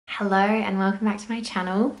Hello and welcome back to my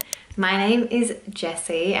channel. My name is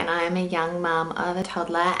Jessie and I am a young mum of a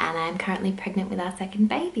toddler and I'm currently pregnant with our second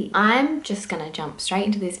baby. I'm just gonna jump straight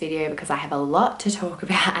into this video because I have a lot to talk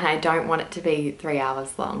about and I don't want it to be 3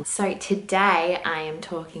 hours long. So today I am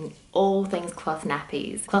talking all things cloth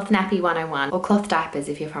nappies. Cloth nappy 101, or cloth diapers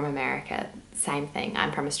if you're from America. Same thing,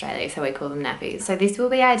 I'm from Australia, so we call them nappies. So this will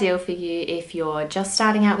be ideal for you if you're just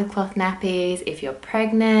starting out with cloth nappies, if you're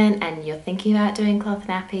pregnant and you're thinking about doing cloth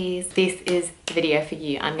nappies. This is the video for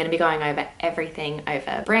you. I'm gonna be going over everything,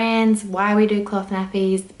 over brands, why we do cloth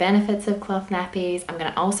nappies, the benefits of cloth nappies. I'm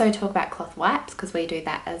gonna also talk about cloth wipes because we do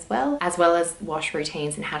that as well as wash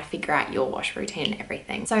routines and how to figure out your wash routine and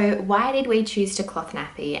everything. So why did we choose to cloth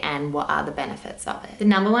nappy and what are the benefits of it? The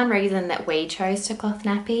number one reason that we chose to cloth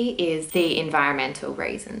nappy is the environmental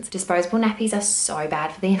reasons. Disposable nappies are so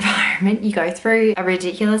bad for the environment. You go through a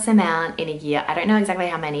ridiculous amount in a year. I don't know exactly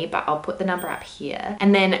how many, but I'll put the number up here.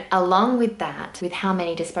 And then along with that, with how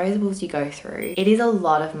many disposables you go through, it is a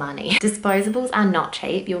lot of money. Disposables are not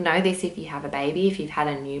cheap. You'll know this if you have a baby, if you've had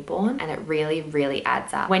a newborn, and it really, really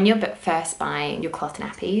adds up. When you're first buying your cloth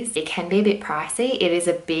nappies, it can be a bit pricey. It is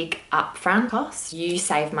a big upfront cost. You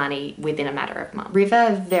save money within a matter of months.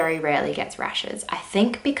 River very rarely gets rashes. I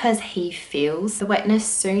think because he feels the wetness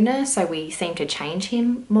sooner, so we seem to change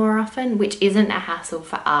him more often, which isn't a hassle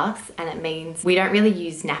for us, and it means we don't really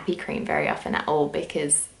use nappy cream very often at all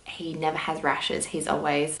because he never has rashes. He's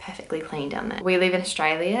always perfectly clean down there. We live in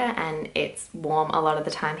Australia and it's warm a lot of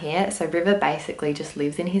the time here, so River basically just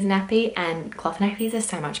lives in his nappy, and cloth nappies are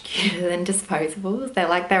so much cuter than disposables. They're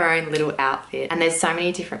like their own little outfit, and there's so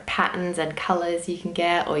many different patterns and colors you can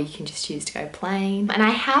get, or you can just choose to go plain. And I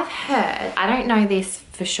have heard, I don't know this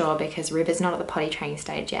for sure because River's not at the potty training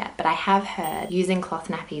stage yet, but I have heard using cloth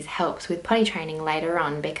nappies helps with potty training later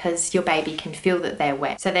on because your baby can feel that they're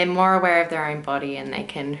wet. So they're more aware of their own body and they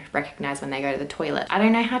can recognize when they go to the toilet. I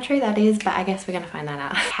don't know how true that is, but I guess we're gonna find that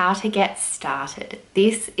out. How to get started.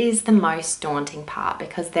 This is the most daunting part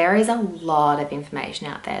because there is a lot of information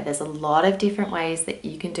out there. There's a lot of different ways that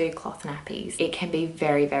you can do cloth nappies. It can be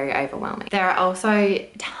very, very overwhelming. There are also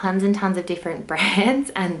tons and tons of different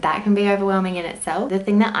brands and that can be overwhelming in itself. The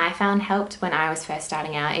thing that I found helped when I was first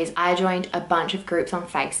starting out is I joined a bunch of groups on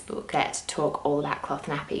Facebook that talk all about cloth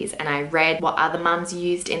nappies, and I read what other mums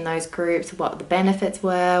used in those groups, what the benefits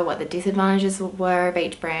were, what the disadvantages were of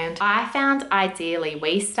each brand. I found ideally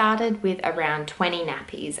we started with around 20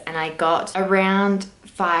 nappies and I got around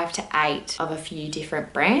 5 to 8 of a few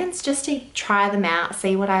different brands just to try them out,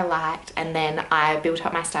 see what I liked, and then I built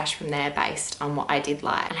up my stash from there based on what I did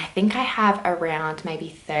like. And I think I have around maybe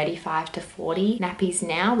 35 to 40 nappies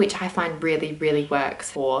now, which I find really, really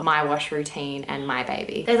works for my wash routine and my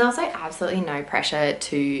baby. There's also absolutely no pressure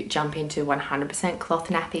to jump into 100% cloth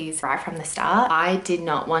nappies right from the start. I did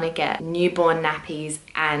not want to get newborn nappies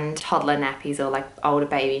and toddler nappies or like older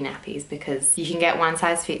baby nappies because you can get one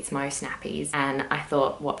size fits most nappies, and I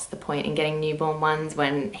thought, what's the point in getting newborn ones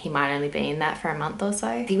when he might only be in that for a month or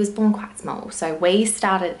so? He was born quite small, so we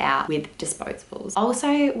started out with disposables.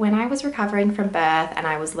 Also, when I was recovering from birth and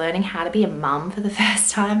I was learning how to be a mum for the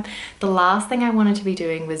first time, the last thing I wanted to be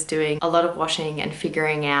doing was doing a lot of washing and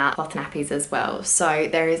figuring out cloth nappies as well. So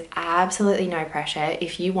there is absolutely no pressure.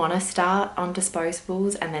 If you want to start on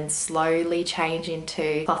disposables and then slowly change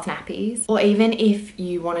into cloth nappies, or even if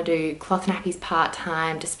you want to do cloth nappies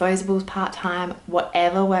part-time, disposables part-time,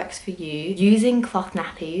 whatever works for you, using cloth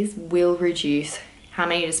nappies will reduce how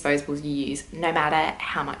many disposables you use, no matter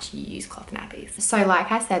how much you use cloth nappies. So like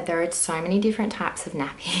I said, there are so many different types of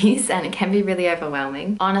nappies and it can be really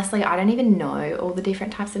overwhelming. Honestly, I don't even know all the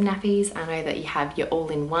different types of nappies. I know that you have your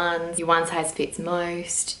all-in-ones, your one size fits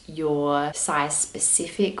most, your size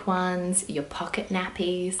specific ones, your pocket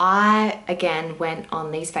nappies. I, again, went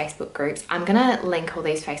on these Facebook groups. I'm gonna link all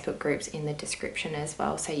these Facebook groups in the description as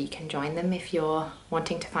well so you can join them if you're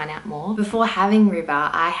wanting to find out more. Before having River,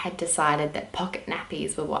 I had decided that pocket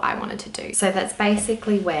nappies were what I wanted to do. So that's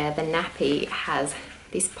basically where the nappy has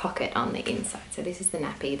this pocket on the inside. So this is the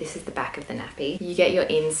nappy, this is the back of the nappy. You get your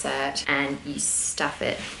insert and you stuff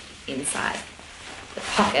it inside the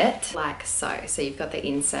pocket like so. So you've got the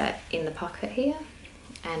insert in the pocket here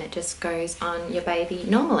and it just goes on your baby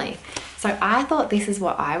normally. So I thought this is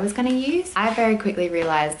what I was gonna use. I very quickly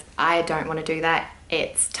realized I don't want to do that.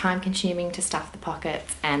 It's time consuming to stuff the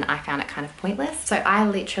pockets and I found it kind of pointless. So I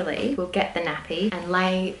literally will get the nappy and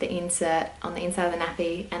lay the insert on the inside of the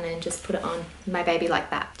nappy and then just put it on my baby like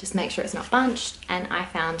that. Just make sure it's not bunched, and I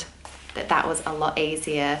found that that was a lot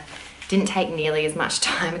easier. Didn't take nearly as much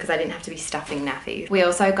time because I didn't have to be stuffing nappies. We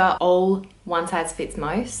also got all one size fits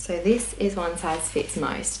most. So this is one size fits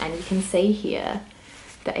most, and you can see here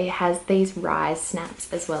that it has these rise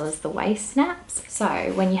snaps as well as the waist snaps. So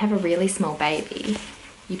when you have a really small baby,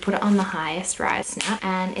 you put it on the highest rise snap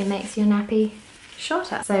and it makes your nappy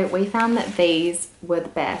shorter. So we found that these were the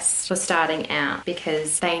best for starting out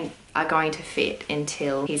because they are going to fit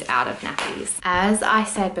until he's out of nappies. As I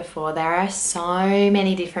said before, there are so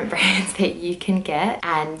many different brands that you can get,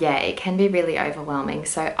 and yeah, it can be really overwhelming.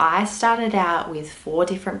 So I started out with 4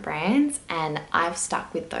 different brands and I've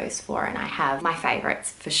stuck with those 4, and I have my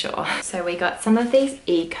favorites for sure. So we got some of these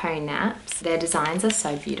eco naps. Their designs are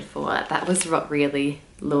so beautiful. That was what really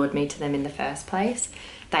lured me to them in the first place.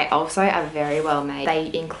 They also are very well made.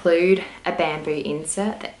 They include a bamboo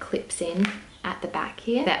insert that clips in at the back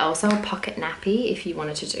here. They're also a pocket nappy if you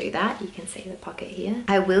wanted to do that. You can see the pocket here.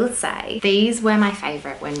 I will say these were my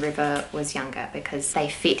favorite when River was younger because they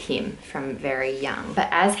fit him from very young. But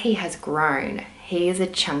as he has grown, he is a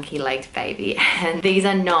chunky legged baby, and these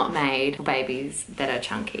are not made for babies that are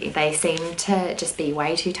chunky. They seem to just be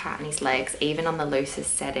way too tight on his legs, even on the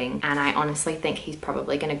loosest setting, and I honestly think he's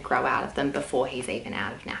probably going to grow out of them before he's even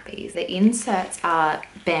out of nappies. The inserts are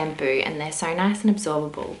bamboo and they're so nice and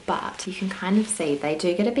absorbable, but you can kind of see they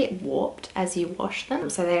do get a bit warped as you wash them,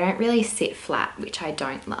 so they don't really sit flat, which I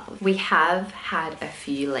don't love. We have had a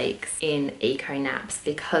few leaks in eco naps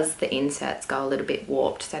because the inserts go a little bit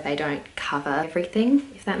warped, so they don't cover everything,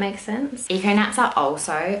 if that makes sense. Eco naps are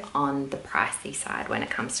also on the pricey side when it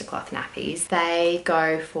comes to cloth nappies. They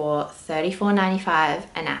go for $34.95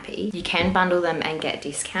 a nappy. You can bundle them and get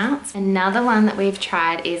discounts. Another one that we've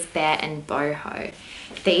tried is Bear and Boho.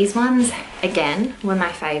 These ones, again, were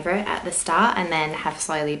my favorite at the start and then have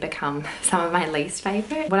slowly become some of my least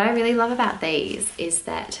favorite. What I really love about these is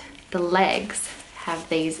that the legs have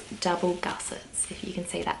these double gussets, if you can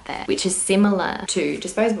see that there, which is similar to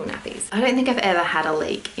disposable nappies. I don't think I've ever had a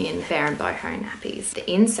leak in Bear and Boho nappies. The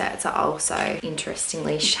inserts are also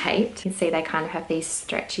interestingly shaped. You can see they kind of have these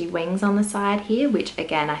stretchy wings on the side here, which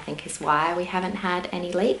again, I think is why we haven't had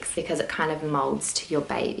any leaks, because it kind of molds to your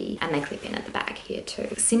baby, and they clip in at the back here too.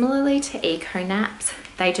 Similarly to eco naps,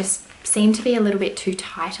 they just seem to be a little bit too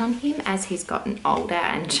tight on him as he's gotten older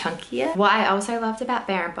and chunkier. What I also loved about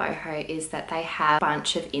Bear and Boho is that they have a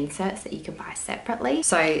bunch of inserts that you can buy separately.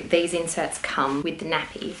 So these inserts come with the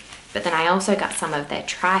nappy, but then I also got some of their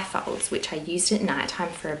trifolds, which I used at nighttime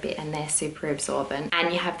for a bit, and they're super absorbent.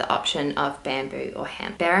 And you have the option of bamboo or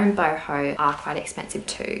hemp. Bear and Boho are quite expensive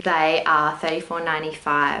too. They are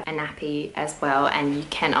 $34.95 a nappy as well, and you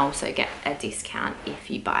can also get a discount if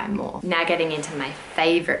you buy more. Now getting into my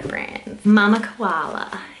favorite brands. Mama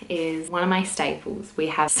Koala is one of my staples. We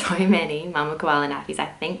have so many Mama Koala nappies. I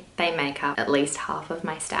think they make up at least half of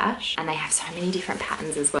my stash, and they have so many different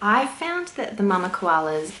patterns as well. I found that the Mama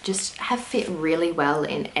Koalas just have fit really well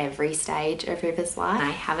in every stage of River's life.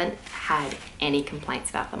 I haven't had any complaints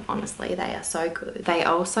about them, honestly. They are so good. They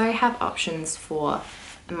also have options for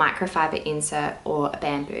a microfiber insert or a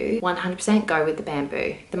bamboo. 100% go with the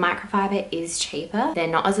bamboo. The microfiber is cheaper, they're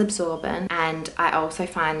not as absorbent, and I also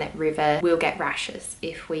find that River will get rashes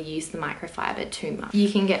if we use the microfiber too much. You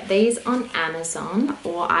can get these on Amazon,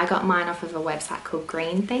 or I got mine off of a website called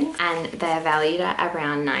Green Things, and they're valued at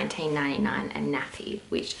around $19.99 a nappy,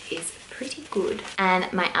 which is pretty good.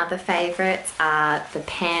 And my other favorites are the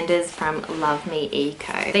pandas from Love Me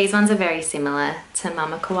Eco. These ones are very similar to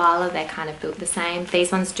Mama Koala. They're kind of built the same.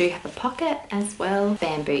 These ones do have a pocket as well,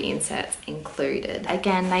 bamboo inserts included.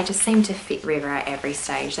 Again, they just seem to fit River at every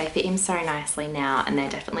stage. They fit him so nicely now, and they're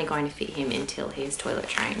definitely going to fit him until he's toilet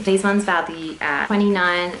trained. These ones value at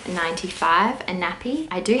 $29.95 a nappy.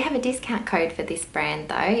 I do have a discount code for this brand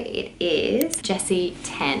though. It is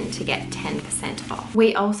Jessie10 to get 10% off.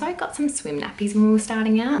 We also got some swim nappies when we were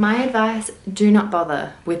starting out. My advice, do not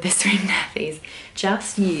bother with the swim nappies.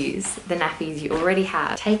 Just use the nappies you already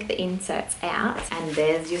have. Take the inserts out and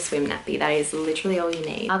there's your swim nappy. That is literally all you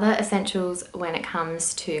need. Other essentials when it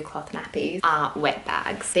comes to cloth nappies are wet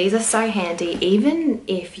bags. These are so handy. Even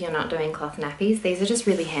if you're not doing cloth nappies, these are just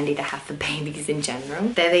really handy to have for babies in general.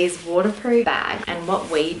 They're these waterproof bags, and what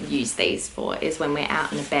we use these for is when we're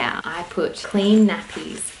out and about. I put clean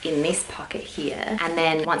nappies in this pocket here, and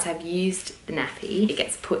then once I've used the nappy, it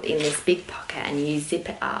gets put in this big pocket and you zip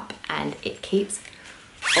it up, and it keeps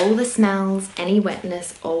all the smells, any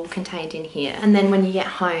wetness, all contained in here. And then when you get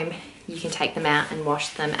home, you can take them out and wash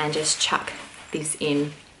them and just chuck this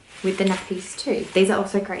in with the nappies too. These are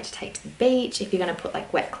also great to take to the beach if you're going to put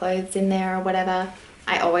like wet clothes in there or whatever.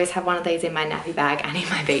 I always have one of these in my nappy bag and in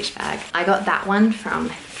my beach bag. I got that one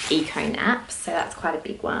from Eco Naps, so that's quite a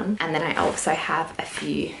big one. And then I also have a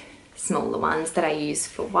few smaller ones that I use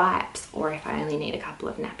for wipes, or if I only need a couple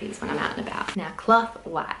of nappies when I'm out and about. Now, cloth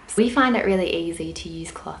wipes. We find it really easy to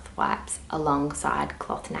use cloth wipes alongside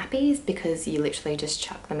cloth nappies because you literally just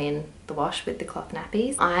chuck them in the wash with the cloth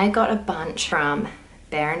nappies. I got a bunch from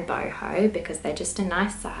Bear and Boho because they're just a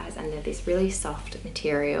nice size and they're this really soft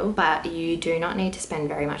material, but you do not need to spend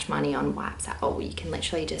very much money on wipes at all. You can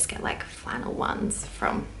literally just get like flannel ones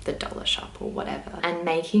from the dollar shop or whatever. And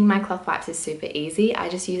making my cloth wipes is super easy. I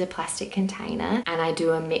just use a plastic container and I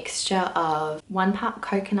do a mixture of 1 part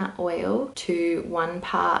coconut oil to 1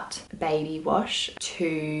 part baby wash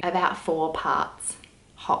to about 4 parts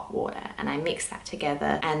hot water, and I mix that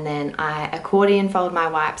together, and then I accordion fold my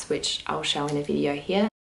wipes, which I'll show in a video here.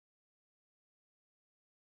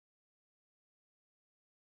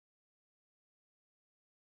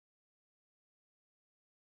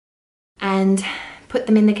 And put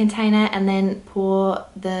them in the container and then pour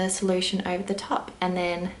the solution over the top, and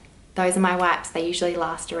then those are my wipes. They usually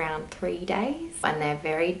last around 3 days and they're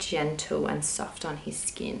very gentle and soft on his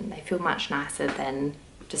skin. They feel much nicer than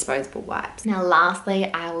disposable wipes. Now lastly,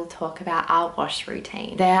 I will talk about our wash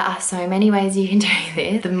routine. There are so many ways you can do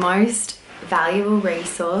this. The most valuable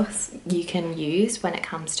resource you can use when it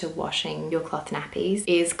comes to washing your cloth nappies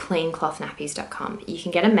is cleanclothnappies.com. You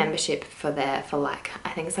can get a membership for there for like,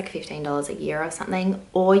 I think it's like $15 a year or something,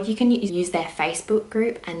 or you can use their Facebook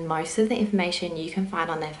group, and most of the information you can find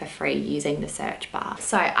on there for free using the search bar.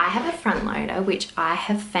 So I have a front loader, which I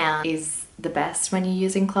have found is the best when you're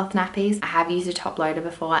using cloth nappies. I have used a top loader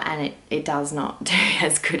before and it does not do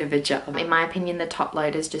as good of a job. In my opinion, the top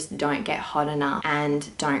loaders just don't get hot enough and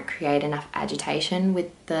don't create enough agitation with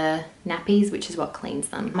the nappies, which is what cleans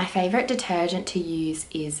them. My favorite detergent to use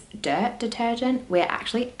is dirt detergent. We're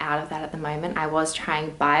actually out of that at the moment. I was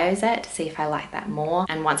trying Biozet to see if I like that more,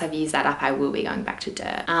 and once I've used that up, I will be going back to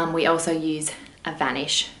dirt. We also use a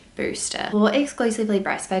Vanish booster. For exclusively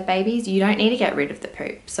breastfed babies, you don't need to get rid of the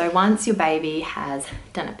poop. So once your baby has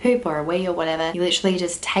done a poop or a wee or whatever, you literally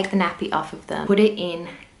just take the nappy off of them, put it in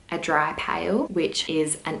a dry pail, which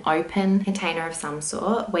is an open container of some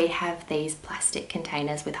sort. We have these plastic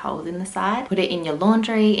containers with holes in the side. Put it in your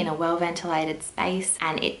laundry in a well ventilated space,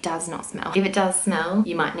 and it does not smell. If it does smell,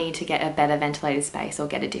 you might need to get a better ventilated space or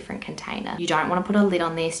get a different container. You don't want to put a lid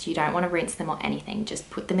on this. You don't want to rinse them or anything. Just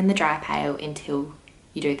put them in the dry pail until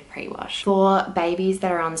you do the pre-wash. For babies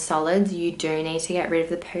that are on solids, you do need to get rid of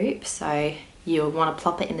the poop, so you'll want to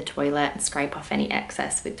plop it in the toilet and scrape off any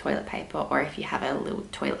excess with toilet paper, or if you have a little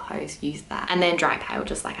toilet hose, use that. And then dry pail,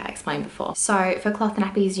 just like I explained before. So for cloth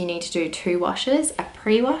nappies, you need to do 2 washes, a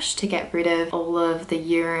pre-wash to get rid of all of the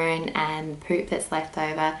urine and poop that's left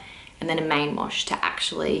over, and then a main wash to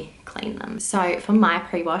actually clean them. So for my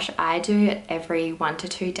pre-wash, I do it every 1 to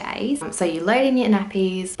 2 days. So you load in your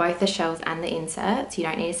nappies, both the shells and the inserts. You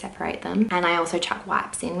don't need to separate them. And I also chuck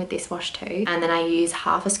wipes in with this wash too. And then I use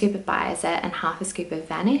half a scoop of Biozet and half a scoop of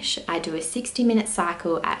Vanish. I do a 60-minute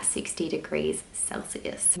cycle at 60 degrees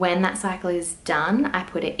Celsius. When that cycle is done, I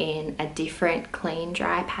put it in a different clean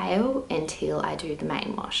dry pail until I do the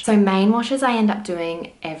main wash. So main washes I end up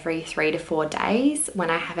doing every 3 to 4 days when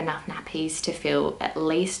I have enough nappies to fill at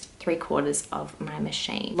least 3/4 of my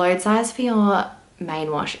machine. Load size for your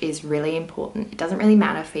main wash is really important. It doesn't really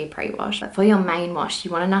matter for your pre-wash, but for your main wash,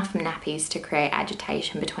 you want enough nappies to create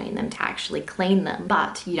agitation between them to actually clean them,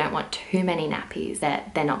 but you don't want too many nappies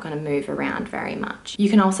that they're not going to move around very much.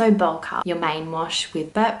 You can also bulk up your main wash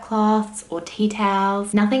with burp cloths or tea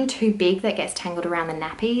towels. Nothing too big that gets tangled around the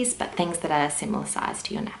nappies, but things that are similar size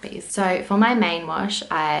to your nappies. So for my main wash,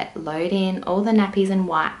 I load in all the nappies and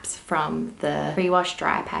wipes from the pre-wash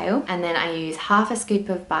dry pail, and then I use half a scoop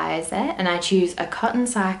of Biozet, and I choose a cotton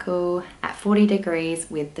cycle at 40 degrees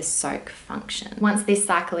with the soak function. Once this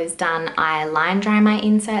cycle is done, I line dry my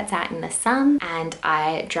inserts out in the sun, and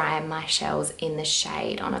I dry my shells in the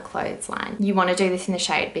shade on a clothesline. You want to do this in the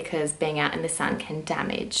shade because being out in the sun can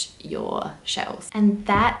damage your shells. And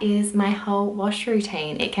that is my whole wash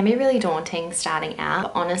routine. It can be really daunting starting out,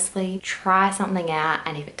 but honestly, try something out,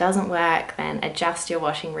 and if it doesn't work, then adjust your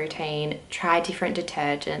washing routine, try different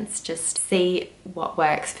detergents, just see what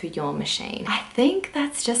works for your machine. I think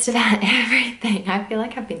that's just about everything. I feel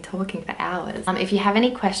like I've been talking for hours. If you have any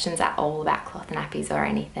questions at all about cloth nappies or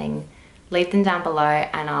anything, leave them down below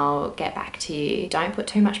and I'll get back to you. Don't put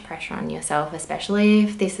too much pressure on yourself, especially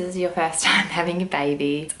if this is your first time having a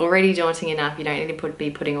baby. It's already daunting enough. You don't need to be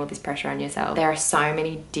putting all this pressure on yourself. There are so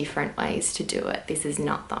many different ways to do it. This is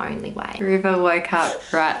not the only way. River woke up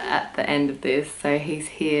right at the end of this, so he's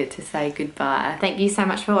here to say goodbye. Thank you so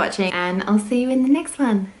much for watching, and I'll see you in the next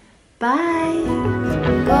one. Bye.